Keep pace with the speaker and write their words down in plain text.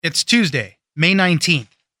It's Tuesday, May 19th.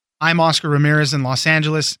 I'm Oscar Ramirez in Los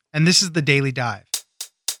Angeles, and this is the Daily Dive.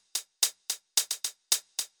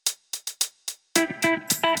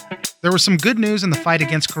 There was some good news in the fight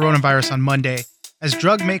against coronavirus on Monday, as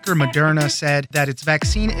drug maker Moderna said that its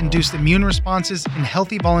vaccine induced immune responses in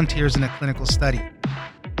healthy volunteers in a clinical study.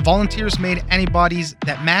 The volunteers made antibodies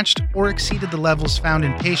that matched or exceeded the levels found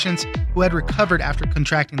in patients who had recovered after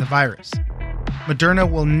contracting the virus. Moderna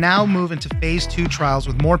will now move into phase 2 trials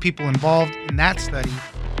with more people involved in that study,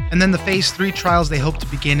 and then the phase 3 trials they hope to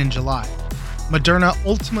begin in July. Moderna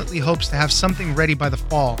ultimately hopes to have something ready by the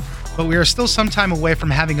fall, but we are still some time away from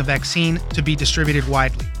having a vaccine to be distributed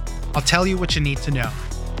widely. I'll tell you what you need to know.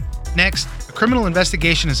 Next, a criminal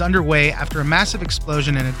investigation is underway after a massive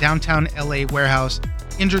explosion in a downtown LA warehouse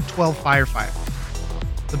injured 12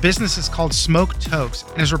 firefighters. The business is called Smoke Tokes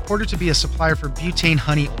and is reported to be a supplier for butane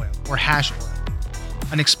honey oil, or hash oil.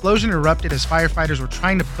 An explosion erupted as firefighters were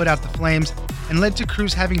trying to put out the flames and led to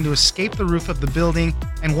crews having to escape the roof of the building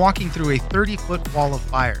and walking through a 30-foot wall of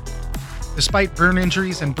fire. Despite burn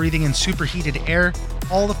injuries and breathing in superheated air,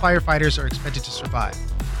 all the firefighters are expected to survive.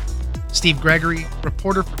 Steve Gregory,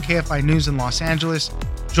 reporter for KFI News in Los Angeles,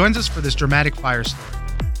 joins us for this dramatic fire story.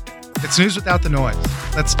 It's news without the noise.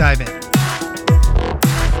 Let's dive in.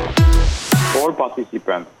 All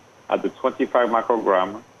participants at the 25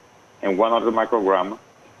 microgram and 100 microgram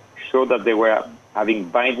showed that they were having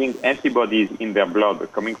binding antibodies in their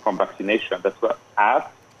blood coming from vaccination that were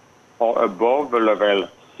at or above the level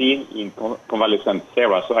seen in convalescent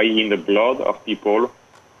sera, so i.e. in the blood of people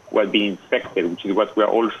who had been infected, which is what we're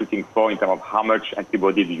all shooting for in terms of how much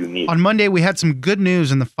antibody do you need. On Monday, we had some good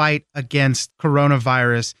news in the fight against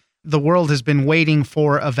coronavirus. The world has been waiting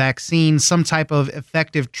for a vaccine, some type of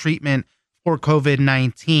effective treatment for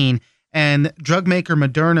COVID-19. And drug maker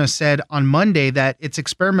Moderna said on Monday that its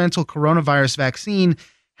experimental coronavirus vaccine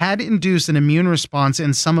had induced an immune response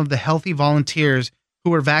in some of the healthy volunteers who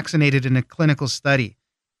were vaccinated in a clinical study.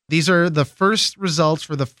 These are the first results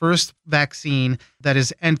for the first vaccine that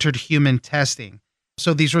has entered human testing.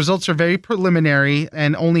 So these results are very preliminary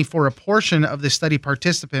and only for a portion of the study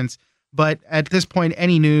participants. But at this point,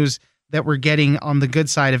 any news that we're getting on the good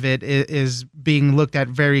side of it is being looked at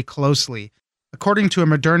very closely. According to a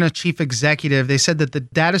Moderna chief executive, they said that the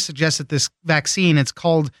data suggests that this vaccine, it's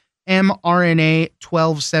called mRNA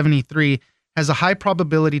 1273, has a high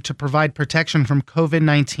probability to provide protection from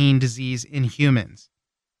COVID-19 disease in humans.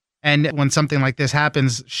 And when something like this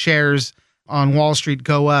happens, shares on Wall Street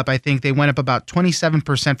go up. I think they went up about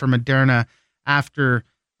 27% for Moderna after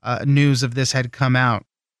news of this had come out.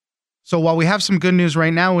 So while we have some good news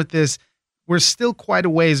right now with this, we're still quite a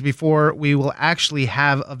ways before we will actually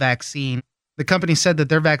have a vaccine. The company said that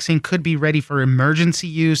their vaccine could be ready for emergency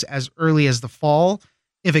use as early as the fall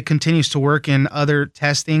if it continues to work in other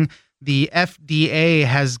testing. The FDA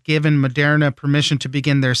has given Moderna permission to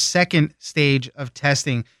begin their second stage of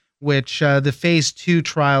testing, which the phase 2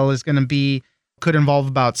 trial is going to could involve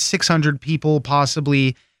about 600 people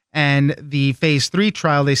possibly. And the phase 3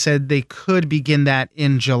 trial, they said they could begin that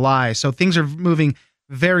in July. So things are moving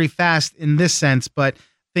very fast in this sense, but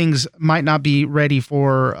things might not be ready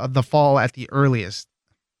for the fall at the earliest.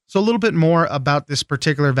 So a little bit more about this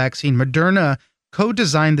particular vaccine. Moderna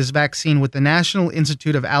co-designed this vaccine with the National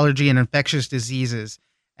Institute of Allergy and Infectious Diseases,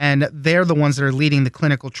 and they're the ones that are leading the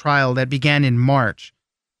clinical trial that began in March.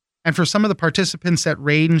 And for some of the participants that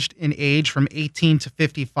ranged in age from 18 to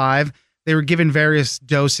 55, they were given various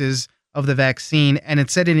doses of the vaccine, and it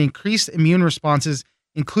said it increased immune responses,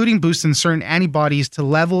 including boosting certain antibodies to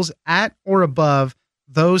levels at or above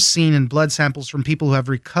those seen in blood samples from people who have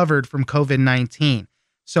recovered from COVID-19.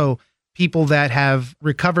 So people that have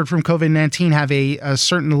recovered from COVID-19 have a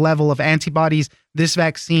certain level of antibodies. This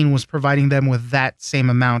vaccine was providing them with that same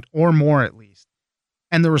amount or more at least.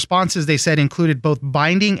 And the responses, they said, included both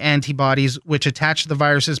binding antibodies, which attach to the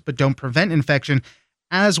viruses but don't prevent infection,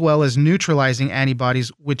 as well as neutralizing antibodies,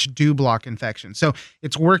 which do block infection. So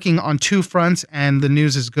it's working on two fronts, and the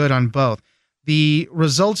news is good on both. The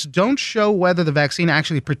results don't show whether the vaccine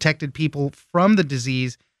actually protected people from the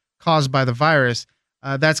disease caused by the virus.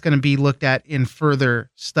 That's going to be looked at in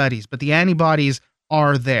further studies, but the antibodies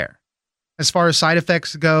are there. As far as side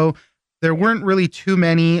effects go, there weren't really too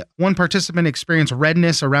many. One participant experienced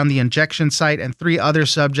redness around the injection site, and 3 other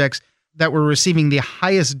subjects that were receiving the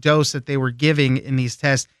highest dose that they were giving in these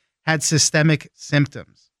tests had systemic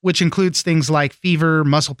symptoms, which includes things like fever,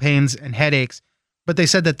 muscle pains, and headaches. But they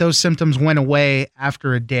said that those symptoms went away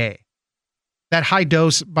after a day. That high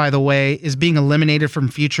dose, by the way, is being eliminated from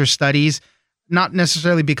future studies, not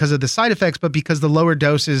necessarily because of the side effects, but because the lower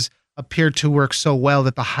doses appear to work so well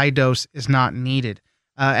that the high dose is not needed.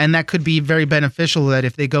 And that could be very beneficial that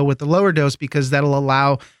if they go with the lower dose, because that'll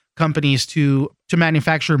allow companies to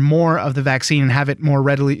manufacture more of the vaccine and have it more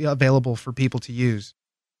readily available for people to use.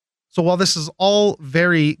 So while this is all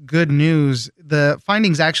very good news, the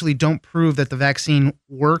findings actually don't prove that the vaccine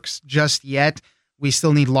works just yet. We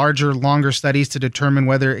still need larger, longer studies to determine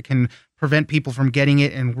whether it can prevent people from getting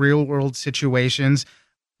it in real-world situations.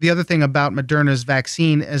 The other thing about Moderna's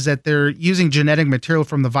vaccine is that they're using genetic material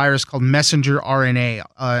from the virus called messenger RNA,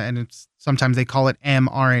 and sometimes they call it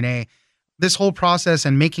mRNA. This whole process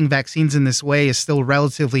and making vaccines in this way is still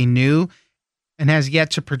relatively new and has yet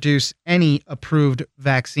to produce any approved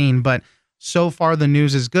vaccine. But so far, the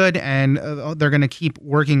news is good, and they're going to keep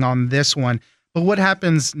working on this one. But what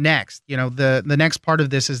happens next? The next part of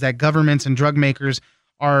this is that governments and drug makers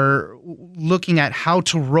are looking at how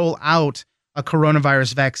to roll out a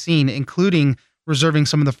coronavirus vaccine, including reserving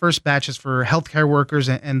some of the first batches for healthcare workers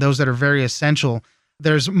and those that are very essential.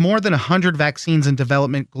 There's more than 100 vaccines in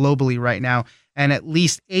development globally right now, and at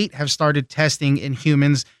least 8 have started testing in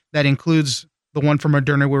humans. That includes the one from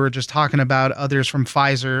Moderna we were just talking about, others from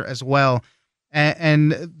Pfizer as well.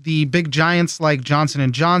 And the big giants like Johnson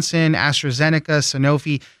 & Johnson, AstraZeneca,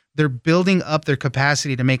 Sanofi, they're building up their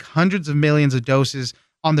capacity to make hundreds of millions of doses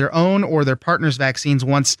on their own or their partners' vaccines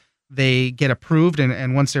once they get approved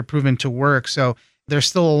and once they're proven to work. So there's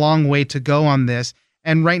still a long way to go on this.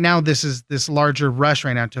 And right now, this is this larger rush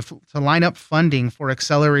right now to line up funding for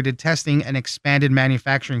accelerated testing and expanded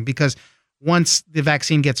manufacturing, because once the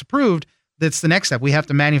vaccine gets approved, that's the next step. We have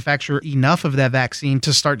to manufacture enough of that vaccine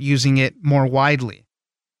to start using it more widely.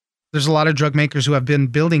 There's a lot of drug makers who have been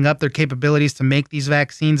building up their capabilities to make these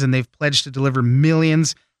vaccines, and they've pledged to deliver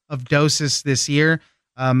millions of doses this year.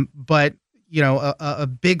 But a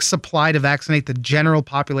big supply to vaccinate the general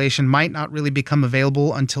population might not really become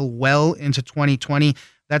available until well into 2020.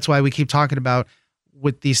 That's why we keep talking about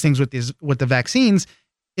with these things with the vaccines.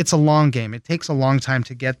 It's a long game. It takes a long time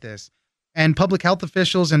to get this. And public health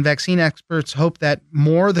officials and vaccine experts hope that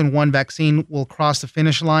more than one vaccine will cross the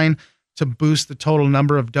finish line to boost the total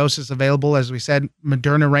number of doses available. As we said,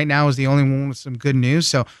 Moderna right now is the only one with some good news.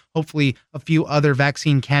 So hopefully a few other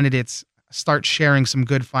vaccine candidates start sharing some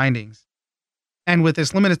good findings. And with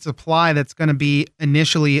this limited supply that's going to be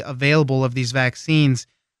initially available of these vaccines,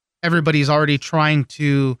 everybody's already trying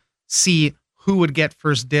to see who would get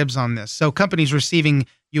first dibs on this. So companies receiving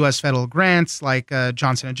U.S. federal grants like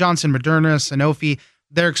Johnson & Johnson, Moderna, Sanofi,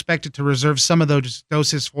 they're expected to reserve some of those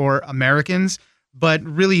doses for Americans. But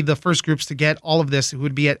really the first groups to get all of this, who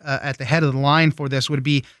would be at the head of the line for this, would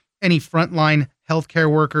be any frontline healthcare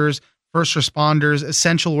workers, first responders,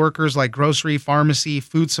 essential workers like grocery, pharmacy,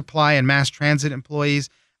 food supply, and mass transit employees.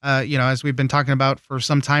 As we've been talking about for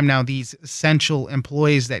some time now, these essential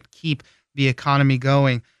employees that keep the economy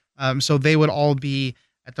going. So they would all be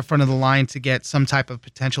at the front of the line to get some type of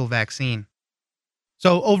potential vaccine.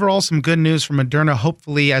 So overall, some good news from Moderna.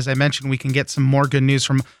 Hopefully, as I mentioned, we can get some more good news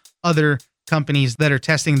from other companies that are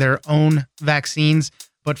testing their own vaccines.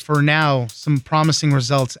 But for now, some promising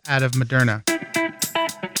results out of Moderna.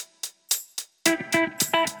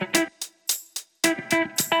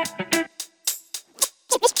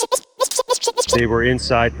 They were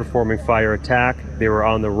inside performing fire attack. They were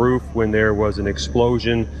on the roof when there was an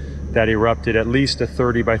explosion that erupted, at least a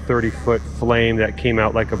 30 by 30 foot flame that came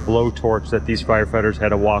out like a blowtorch that these firefighters had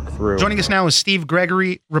to walk through. Joining us now is Steve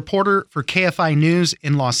Gregory, reporter for KFI News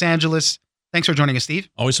in Los Angeles. Thanks for joining us, Steve.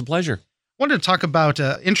 Always a pleasure. Wanted to talk about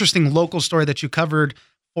an interesting local story that you covered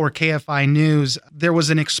for KFI News. There was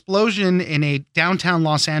an explosion in a downtown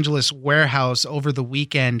Los Angeles warehouse over the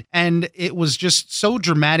weekend, and it was just so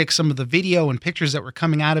dramatic, some of the video and pictures that were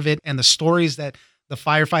coming out of it and the stories that the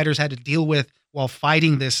firefighters had to deal with while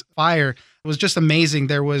fighting this fire. It was just amazing.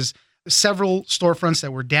 There was several storefronts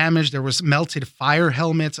that were damaged. There was melted fire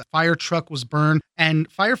helmets. A fire truck was burned, and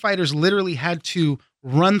firefighters literally had to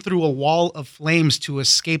run through a wall of flames to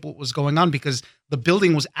escape what was going on because the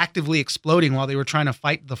building was actively exploding while they were trying to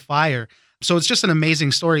fight the fire. So it's just an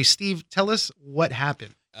amazing story. Steve, tell us what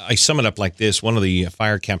happened. I sum it up like this. One of the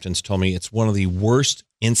fire captains told me it's one of the worst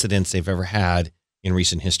incidents they've ever had in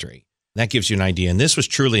recent history. That gives you an idea. And this was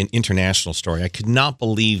truly an international story. I could not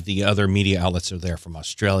believe the other media outlets are there from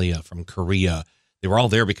Australia, from Korea. They were all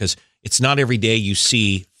there because it's not every day you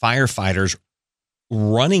see firefighters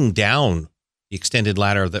running down the extended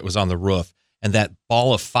ladder that was on the roof and that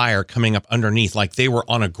ball of fire coming up underneath like they were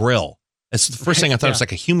on a grill. That's the first thing I thought. It was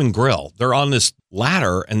like a human grill. They're on this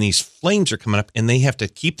ladder and these flames are coming up and they have to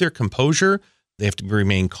keep their composure. They have to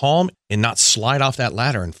remain calm and not slide off that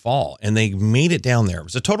ladder and fall. And they made it down there. It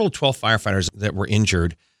was a total of 12 firefighters that were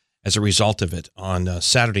injured as a result of it on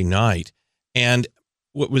Saturday night. And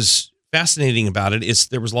what was fascinating about it is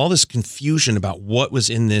there was all this confusion about what was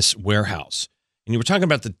in this warehouse. And you were talking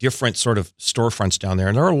about the different sort of storefronts down there.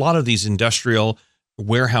 And there are a lot of these industrial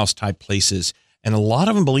warehouse type places. And a lot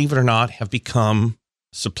of them, believe it or not, have become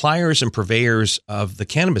suppliers and purveyors of the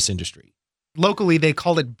cannabis industry. Locally, they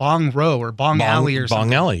called it Bong Row or Bong Alley or something.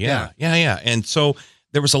 Bong Alley, yeah. And so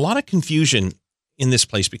there was a lot of confusion in this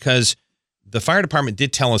place because the fire department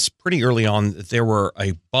did tell us pretty early on that there were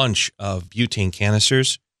a bunch of butane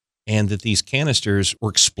canisters and that these canisters were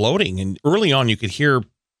exploding. And early on, you could hear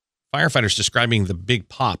firefighters describing the big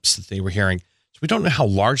pops that they were hearing. So we don't know how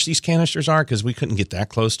large these canisters are because we couldn't get that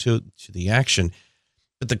close to the action.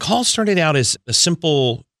 But the call started out as a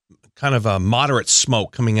simple kind of a moderate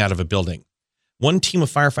smoke coming out of a building. One team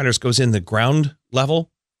of firefighters goes in the ground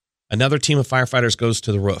level. Another team of firefighters goes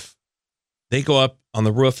to the roof. They go up on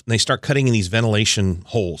the roof and they start cutting in these ventilation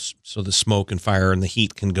holes so the smoke and fire and the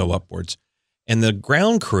heat can go upwards. And the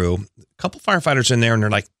ground crew, a couple firefighters in there, and they're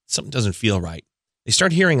like, something doesn't feel right. They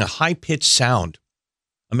start hearing a high-pitched sound.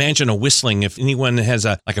 Imagine a whistling if anyone has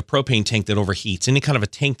a propane tank that overheats, any kind of a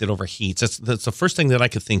tank that overheats. That's the first thing that I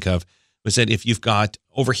could think of was that if you've got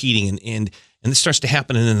overheating and this starts to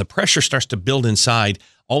happen and then the pressure starts to build inside,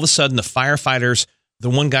 all of a sudden the firefighters, the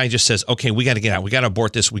one guy just says, okay, we got to get out. We got to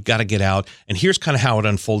abort this. We got to get out. And here's kind of how it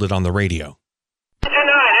unfolded on the radio. Engine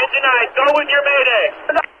 9, go with your mayday.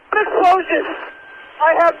 Explosion.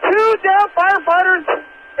 I have 2 down firefighters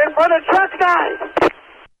in front of truck 9.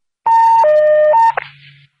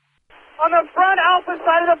 On the front alpha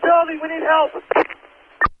side of the building, we need help.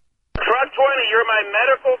 Truck 20, you're my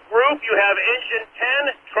medical group. You have engine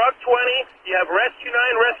 10, truck 20. You have rescue 9,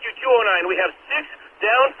 rescue 209. We have 6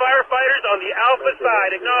 down firefighters on the alpha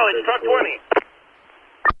side. Acknowledge, truck 20.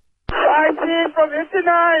 5 team from engine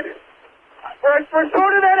 9. We're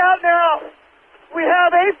sorting that out now. We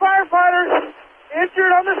have 8 firefighters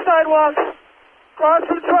injured on the sidewalk. Cross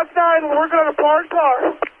from truck 9. We're working on a parked car.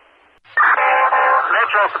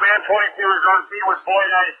 Metro Command 22 is on scene with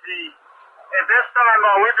Boyd IC. At this time,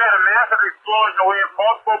 we've got a massive explosion. We have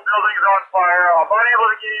multiple buildings on fire. I'm unable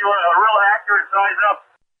to give you a real accurate size up.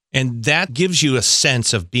 And that gives you a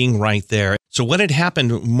sense of being right there. So what had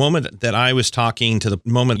happened the moment that I was talking to the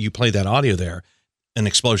moment you played that audio there, an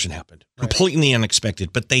explosion happened. Right. Completely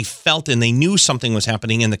unexpected. But they felt and they knew something was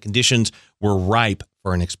happening and the conditions were ripe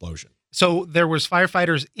for an explosion. So there was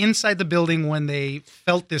firefighters inside the building when they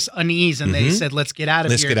felt this unease and they said, let's get out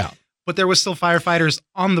of here. Let's get out. But there was still firefighters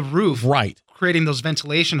on the roof. Right. Creating those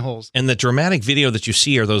ventilation holes. And the dramatic video that you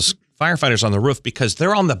see are those firefighters on the roof because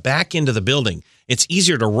they're on the back end of the building. It's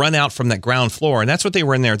easier to run out from that ground floor. And that's what they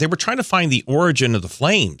were in there. They were trying to find the origin of the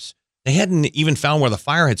flames. They hadn't even found where the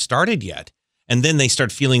fire had started yet. And then they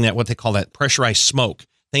start feeling that what they call that pressurized smoke.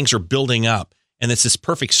 Things are building up. And it's this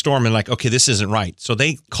perfect storm and like, okay, this isn't right. So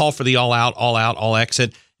they call for the all out, all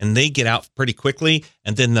exit, and they get out pretty quickly.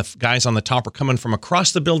 And then the guys on the top are coming from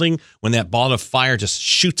across the building when that ball of fire just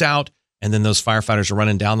shoots out. And then those firefighters are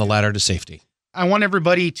running down the ladder to safety. I want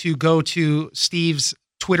everybody to go to Steve's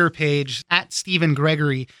Twitter page at Stephen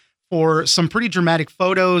Gregory for some pretty dramatic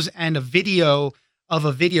photos and a video of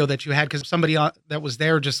a video that you had because somebody that was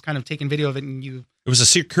there just kind of taking video of it and you. It was a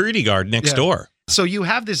security guard next door. So you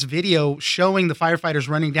have this video showing the firefighters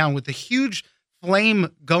running down with the huge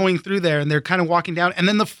flame going through there and they're kind of walking down and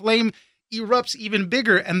then the flame erupts even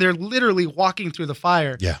bigger and they're literally walking through the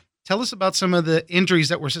fire. Yeah. Tell us about some of the injuries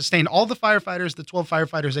that were sustained. All the firefighters, the 12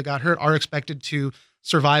 firefighters that got hurt are expected to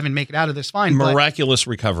survive and make it out of this fine. Miraculous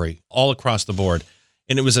recovery all across the board.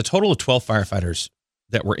 And it was a total of 12 firefighters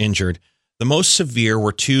that were injured. The most severe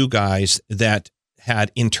were 2 guys that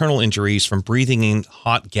had internal injuries from breathing in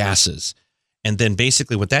hot gases. And then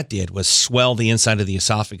basically what that did was swell the inside of the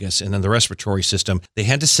esophagus and then the respiratory system. They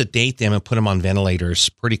had to sedate them and put them on ventilators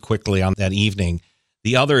pretty quickly on that evening.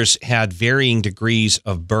 The others had varying degrees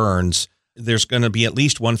of burns. There's going to be at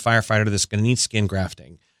least one firefighter that's going to need skin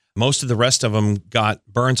grafting. Most of the rest of them got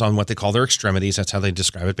burns on what they call their extremities. That's how they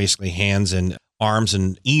describe it, basically hands and arms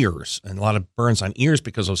and ears, and a lot of burns on ears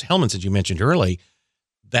because those helmets that you mentioned early,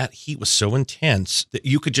 that heat was so intense that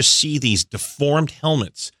you could just see these deformed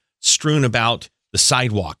helmets strewn about the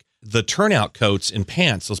sidewalk. The turnout coats and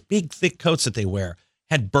pants, those big, thick coats that they wear,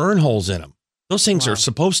 had burn holes in them. Those things are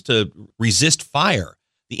supposed to resist fire.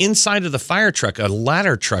 The inside of the fire truck, a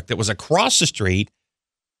ladder truck that was across the street,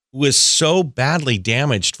 was so badly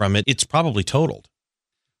damaged from it, it's probably totaled.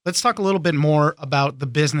 Let's talk a little bit more about the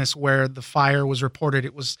business where the fire was reported.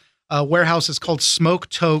 It was a warehouse is called Smoke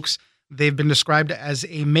Toke's. They've been described as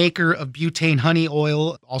a maker of butane honey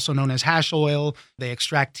oil, also known as hash oil. They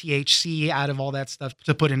extract THC out of all that stuff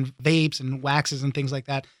to put in vapes and waxes and things like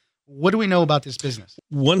that. What do we know about this business?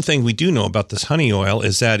 One thing we do know about this honey oil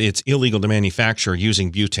is that it's illegal to manufacture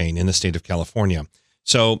using butane in the state of California.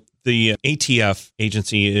 So the ATF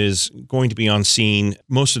agency is going to be on scene.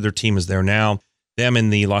 Most of their team is there now. Them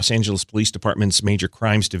and the Los Angeles Police Department's Major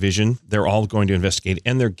Crimes Division, they're all going to investigate,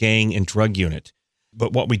 and their gang and drug unit.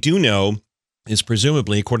 But what we do know is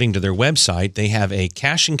presumably, according to their website, they have a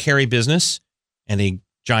cash and carry business and a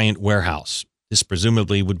giant warehouse. This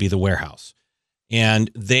presumably would be the warehouse.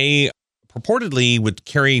 And they purportedly would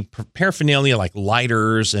carry paraphernalia like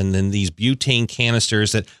lighters and then these butane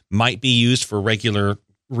canisters that might be used for regular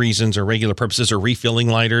reasons or regular purposes, or refilling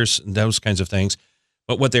lighters, those kinds of things.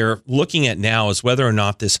 But what they're looking at now is whether or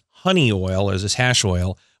not this honey oil, or this hash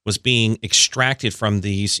oil, was being extracted from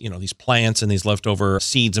these, these plants and these leftover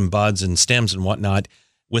seeds and buds and stems and whatnot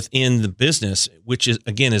within the business, which is,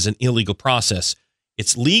 again, is an illegal process.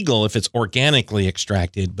 It's legal if it's organically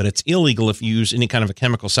extracted, but it's illegal if you use any kind of a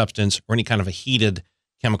chemical substance or any kind of a heated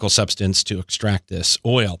chemical substance to extract this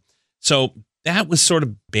oil. So that was sort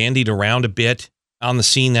of bandied around a bit on the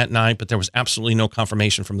scene that night, but there was absolutely no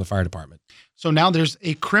confirmation from the fire department. So now there's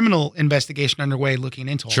a criminal investigation underway looking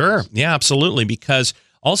into all Sure. this. Yeah, absolutely. Because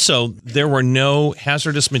also there were no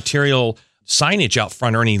hazardous material signage out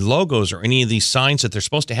front or any logos or any of these signs that they're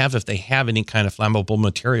supposed to have if they have any kind of flammable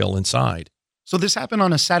material inside. So this happened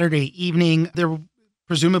on a Saturday evening. There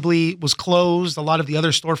presumably was closed. A lot of the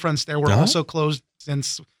other storefronts there were also closed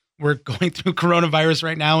since we're going through coronavirus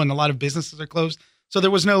right now and a lot of businesses are closed. So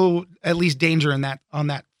there was no, at least, danger in that on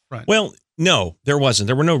that front. Well, no, there wasn't.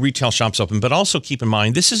 There were no retail shops open, but also keep in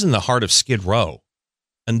mind, this is in the heart of Skid Row.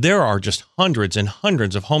 And there are just hundreds and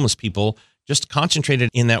hundreds of homeless people just concentrated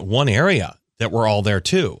in that one area that were all there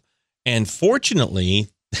too. And fortunately,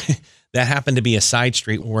 that happened to be a side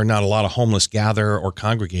street where not a lot of homeless gather or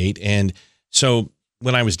congregate. And so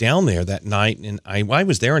when I was down there that night, and I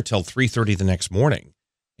was there until 3:30 the next morning.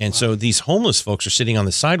 And so these homeless folks are sitting on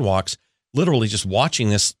the sidewalks, literally just watching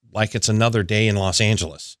this like it's another day in Los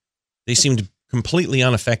Angeles. They seemed completely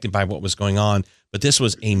unaffected by what was going on, but this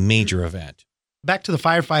was a major event. Back to the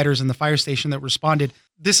firefighters and the fire station that responded.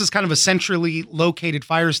 This is kind of a centrally located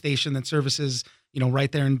fire station that services,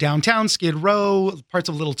 right there in downtown Skid Row, parts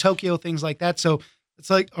of Little Tokyo, things like that. So it's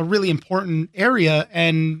like a really important area.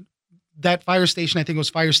 And that fire station, I think it was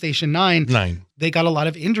Fire Station 9. They got a lot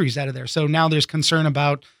of injuries out of there. So now there's concern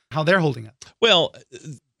about how they're holding up. Well,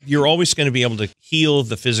 you're always going to be able to heal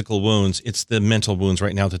the physical wounds. It's the mental wounds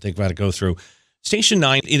right now that they've got to go through. Station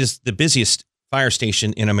 9, it is the busiest fire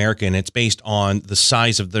station in America, and it's based on the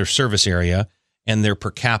size of their service area and their per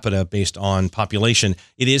capita based on population.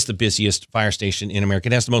 It is the busiest fire station in America.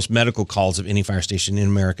 It has the most medical calls of any fire station in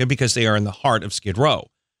America because they are in the heart of Skid Row.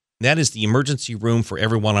 That is the emergency room for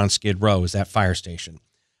everyone on Skid Row, is that fire station.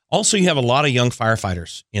 Also, you have a lot of young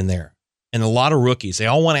firefighters in there and a lot of rookies. They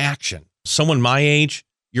all want action. Someone my age,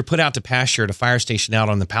 you're put out to pasture at a fire station out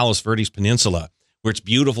on the Palos Verdes Peninsula, where it's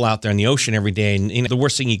beautiful out there in the ocean every day. And the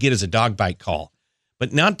worst thing you get is a dog bite call,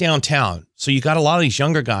 but not downtown. So you got a lot of these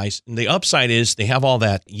younger guys. And the upside is they have all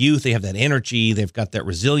that youth. They have that energy. They've got that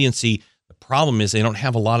resiliency. The problem is they don't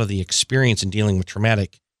have a lot of the experience in dealing with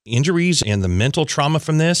traumatic injuries and the mental trauma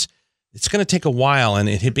from this. It's going to take a while. And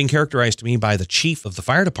it had been characterized to me by the chief of the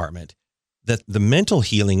fire department that the mental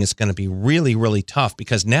healing is going to be really, really tough,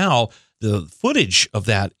 because now the footage of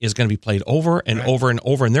that is going to be played over and over and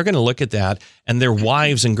over. And they're going to look at that, and their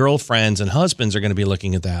wives and girlfriends and husbands are going to be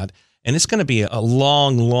looking at that. And it's going to be a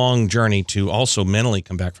long, long journey to also mentally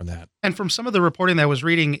come back from that. And from some of the reporting that I was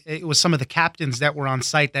reading, it was some of the captains that were on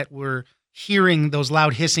site that were hearing those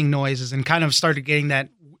loud hissing noises and kind of started getting that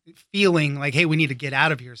feeling like, hey, we need to get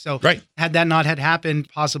out of here. So had that not had happened,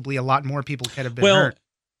 possibly a lot more people could have been hurt.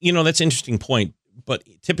 That's an interesting point. But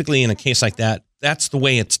typically in a case like that, that's the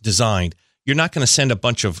way it's designed. You're not going to send a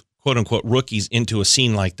bunch of quote unquote rookies into a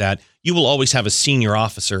scene like that. You will always have a senior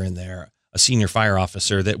officer in there, a senior fire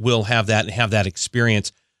officer that will have that and have that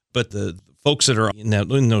experience. But the folks that are in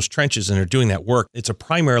those trenches and are doing that work, it's a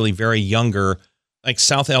primarily very younger, like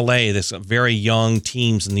South LA, there's very young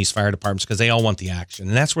teams in these fire departments because they all want the action.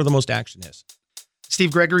 And that's where the most action is.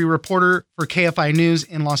 Steve Gregory, reporter for KFI News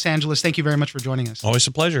in Los Angeles. Thank you very much for joining us. Always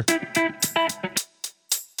a pleasure.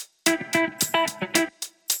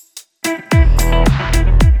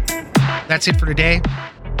 That's it for today.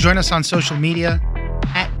 Join us on social media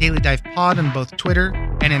at Daily Dive Pod on both Twitter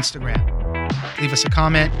and Instagram. Leave us a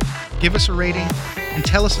comment, give us a rating, and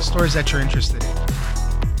tell us the stories that you're interested in.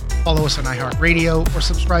 Follow us on iHeartRadio or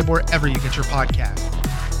subscribe wherever you get your podcast.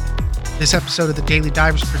 This episode of The Daily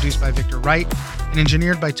Dive was produced by Victor Wright and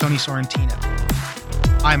engineered by Tony Sorrentino.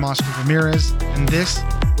 I'm Oscar Ramirez, and this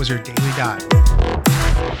was your Daily Dive.